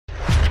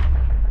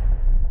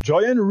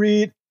Joy and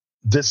Reid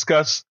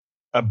discussed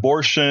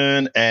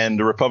abortion and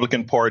the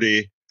Republican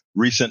Party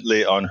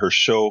recently on her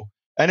show.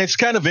 And it's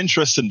kind of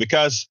interesting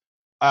because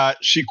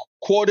she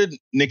quoted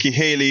Nikki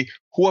Haley,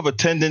 who have a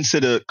tendency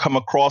to come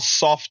across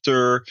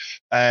softer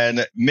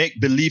and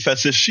make believe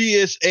as if she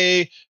is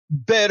a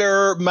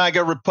better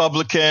MAGA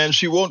Republican.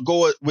 She won't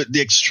go with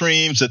the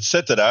extremes,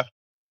 etc.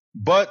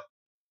 But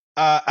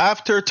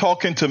after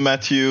talking to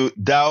Matthew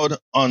Dowd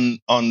on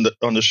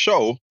the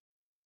show,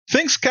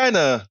 things kind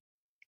of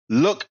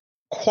look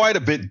quite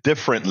a bit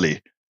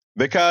differently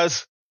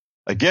because,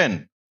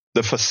 again,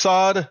 the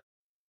facade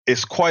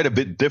is quite a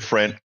bit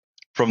different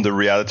from the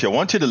reality. I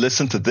want you to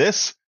listen to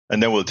this,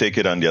 and then we'll take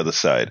it on the other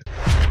side.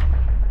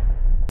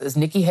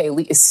 Nikki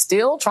Haley is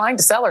still trying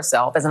to sell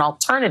herself as an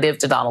alternative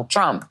to Donald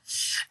Trump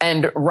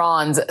and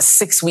Ron's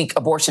 6-week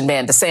abortion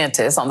ban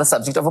DeSantis on the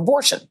subject of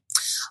abortion.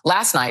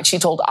 Last night, she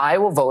told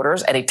Iowa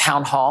voters at a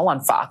town hall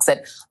on Fox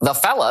that the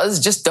fellas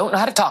just don't know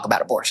how to talk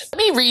about abortion. Let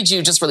me read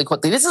you just really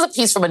quickly. This is a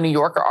piece from a New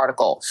Yorker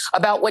article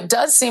about what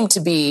does seem to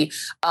be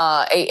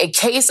a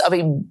case of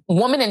a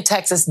woman in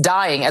Texas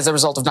dying as a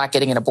result of not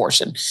getting an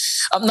abortion.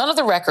 None of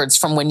the records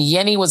from when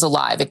Yenny was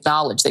alive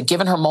acknowledge that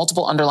given her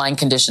multiple underlying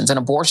conditions, an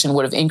abortion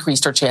would have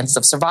increased her chances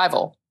of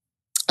survival.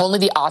 Only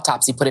the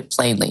autopsy put it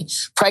plainly.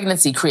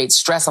 Pregnancy creates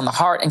stress on the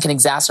heart and can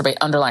exacerbate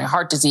underlying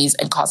heart disease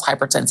and cause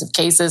hypertensive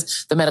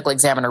cases, the medical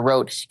examiner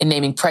wrote in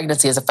naming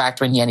pregnancy as a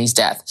factor in Yenny's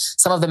death.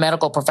 Some of the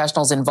medical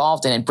professionals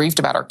involved in it, briefed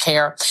about her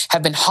care,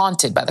 have been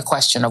haunted by the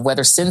question of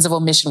whether sins of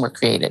omission were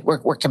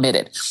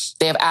committed.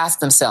 They have asked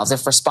themselves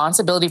if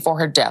responsibility for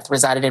her death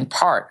resided in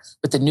part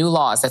with the new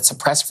laws that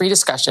suppress free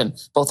discussion,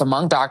 both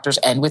among doctors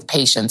and with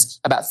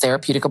patients, about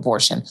therapeutic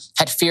abortion,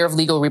 had fear of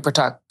legal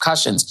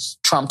repercussions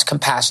trumped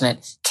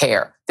compassionate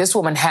care. This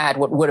woman had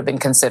what would have been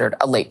considered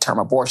a late-term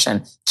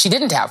abortion. She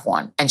didn't have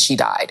one, and she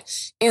died.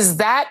 Is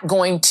that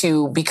going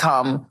to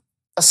become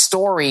a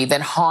story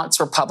that haunts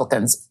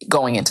Republicans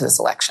going into this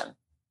election?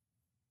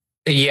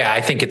 Yeah, I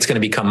think it's going to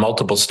become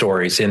multiple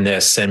stories in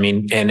this. I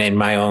mean, and in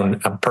my own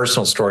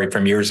personal story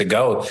from years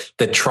ago,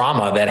 the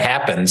trauma that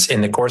happens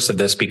in the course of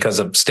this because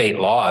of state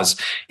laws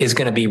is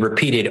going to be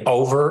repeated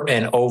over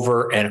and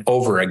over and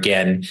over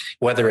again,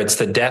 whether it's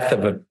the death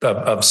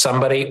of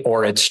somebody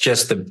or it's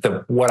just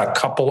the what a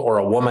couple or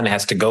a woman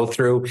has to go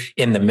through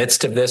in the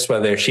midst of this,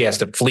 whether she has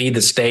to flee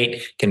the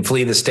state, can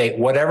flee the state,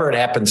 whatever it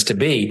happens to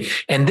be.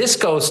 And this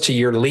goes to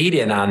your lead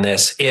in on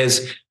this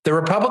is the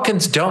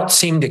Republicans don't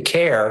seem to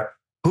care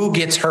who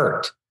gets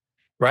hurt,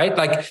 right?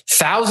 Like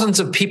thousands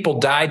of people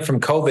died from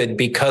COVID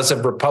because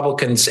of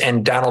Republicans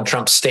and Donald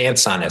Trump's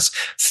stance on this.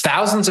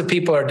 Thousands of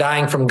people are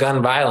dying from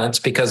gun violence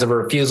because of a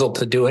refusal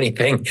to do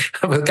anything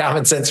with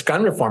common sense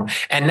gun reform.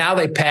 And now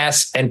they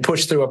pass and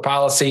push through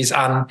policies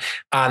on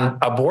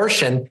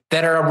abortion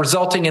that are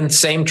resulting in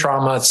same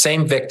trauma,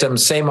 same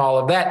victims, same all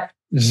of that.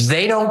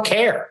 They don't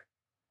care.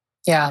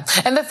 Yeah.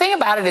 And the thing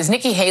about it is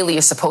Nikki Haley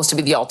is supposed to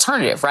be the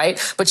alternative, right?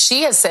 But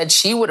she has said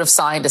she would have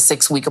signed a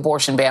 6-week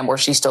abortion ban where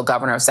she's still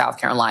governor of South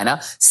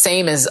Carolina,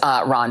 same as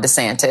Ron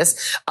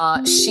DeSantis.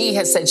 She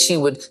has said she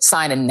would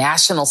sign a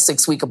national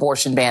 6-week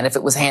abortion ban if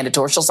it was handed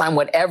to her. She'll sign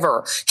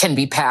whatever can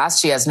be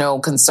passed. She has no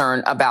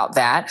concern about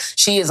that.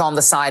 She is on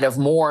the side of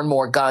more and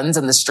more guns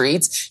in the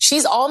streets.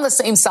 She's on the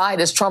same side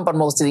as Trump on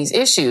most of these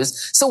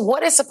issues. So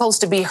what is supposed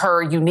to be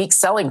her unique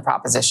selling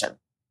proposition?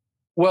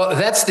 Well,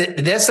 that's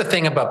the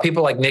thing about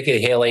people like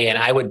Nikki Haley, and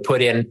I would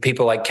put in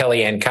people like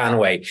Kellyanne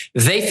Conway.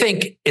 They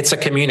think it's a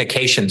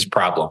communications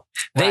problem.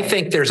 They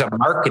think there's a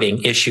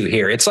marketing issue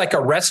here. It's like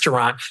a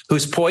restaurant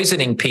who's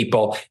poisoning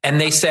people. And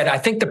they said, I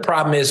think the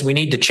problem is we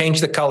need to change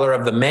the color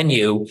of the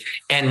menu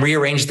and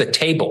rearrange the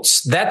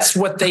tables. That's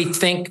what they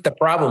think the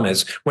problem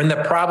is, when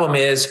the problem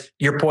is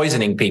you're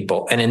poisoning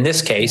people. And in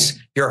this case,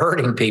 you're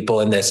hurting people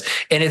in this.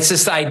 And it's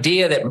this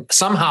idea that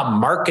somehow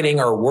marketing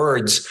or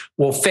words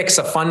will fix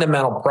a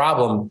fundamental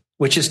problem,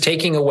 which is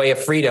taking away a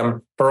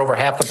freedom for over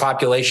half the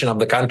population of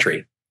the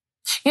country.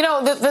 You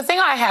know, the thing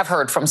I have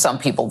heard from some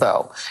people,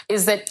 though,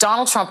 is that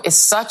Donald Trump is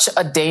such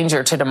a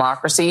danger to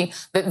democracy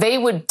that they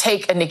would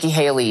take a Nikki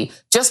Haley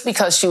just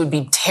because she would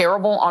be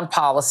terrible on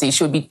policy.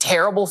 She would be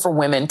terrible for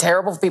women,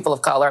 terrible for people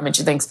of color. I mean,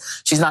 she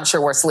thinks she's not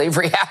sure where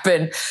slavery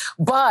happened,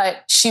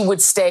 but she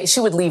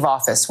would leave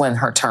office when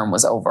her term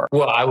was over.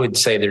 Well, I would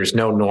say there's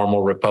no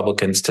normal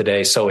Republicans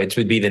today. So it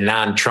would be the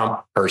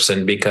non-Trump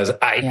person, because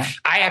I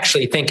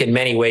actually think in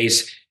many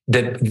ways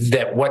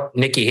that what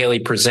Nikki Haley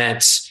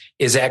presents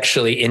is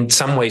actually in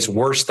some ways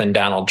worse than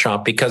Donald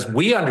Trump, because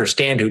we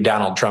understand who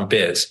Donald Trump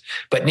is.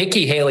 But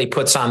Nikki Haley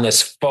puts on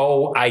this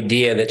faux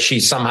idea that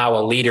she's somehow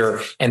a leader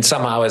and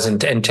somehow has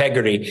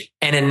integrity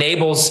and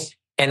enables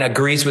and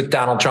agrees with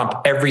Donald Trump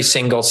every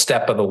single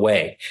step of the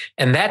way.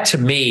 And that to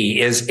me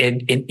is,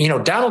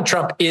 Donald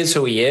Trump is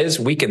who he is.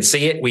 We can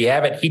see it. We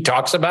have it. He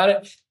talks about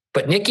it.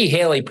 But Nikki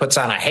Haley puts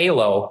on a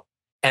halo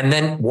and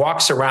then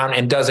walks around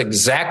and does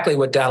exactly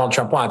what Donald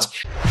Trump wants.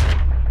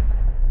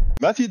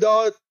 Matthew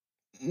Dowd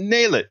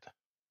nails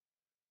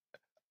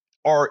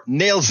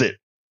it.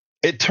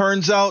 It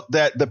turns out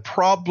that the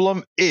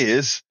problem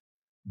is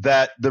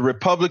that the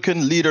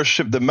Republican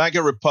leadership, the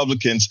MAGA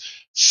Republicans,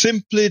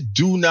 simply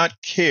do not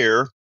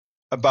care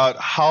about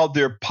how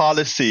their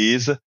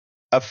policies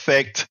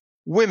affect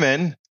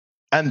women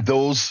and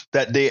those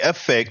that they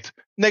affect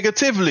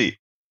negatively.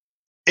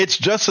 It's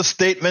just a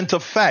statement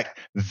of fact.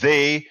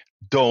 They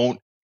don't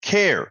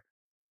care.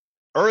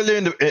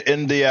 Earlier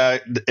in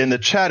the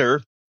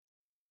chatter,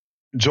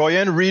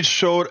 Joyanne Reid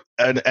showed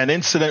an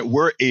incident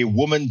where a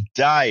woman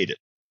died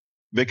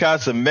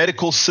because the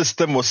medical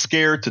system was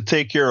scared to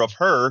take care of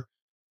her,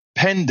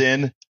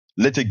 pending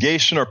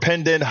litigation or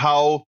pending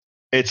how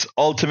it's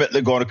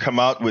ultimately going to come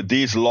out with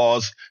these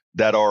laws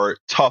that are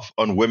tough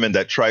on women,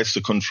 that tries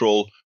to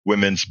control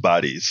women's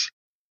bodies.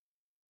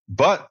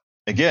 But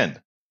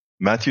again,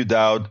 Matthew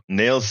Dowd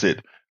nails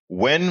it.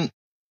 When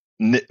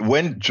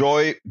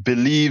Joy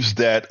believes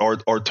that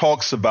or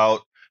talks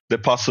about the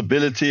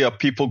possibility of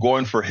people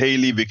going for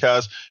Haley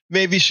because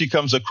maybe she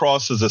comes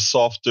across as a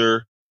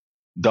softer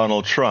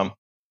Donald Trump,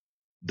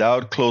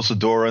 Dowd closed the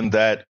door on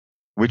that,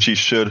 which he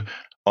should,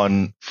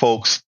 on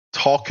folks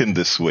talking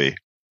this way.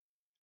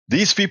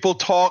 These people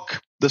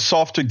talk the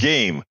softer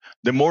game,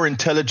 the more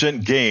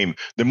intelligent game,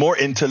 the more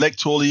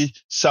intellectually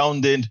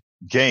sounding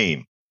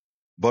game.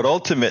 But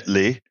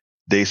ultimately,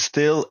 they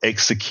still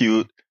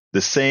execute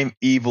the same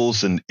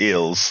evils and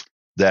ills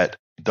that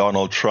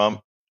Donald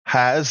Trump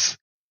has,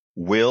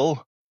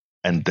 will,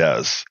 and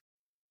does.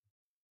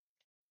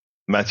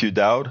 Matthew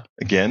Dowd,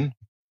 again,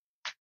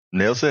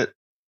 nails it.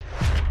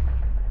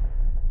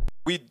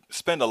 We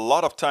spend a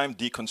lot of time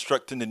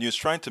deconstructing the news,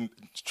 trying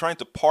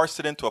to parse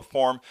it into a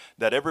form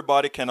that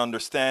everybody can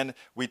understand.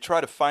 We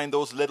try to find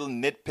those little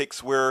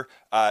nitpicks where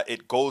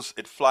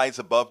it flies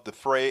above the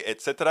fray,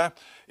 etc.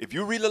 If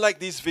you really like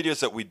these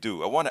videos that we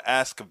do, I want to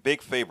ask a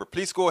big favor.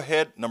 Please go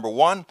ahead, number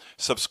 1,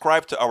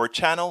 subscribe to our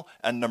channel,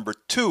 and number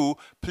 2,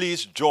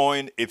 please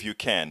join if you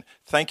can.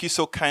 Thank you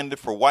so kindly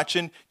for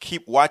watching.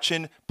 Keep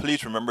watching.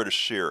 Please remember to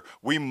share.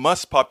 We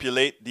must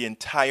populate the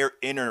entire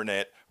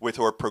internet with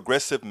our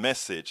progressive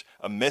message,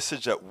 a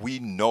message that we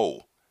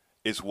know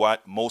is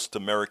what most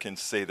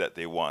Americans say that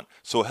they want.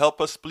 So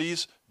help us,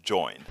 please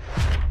join.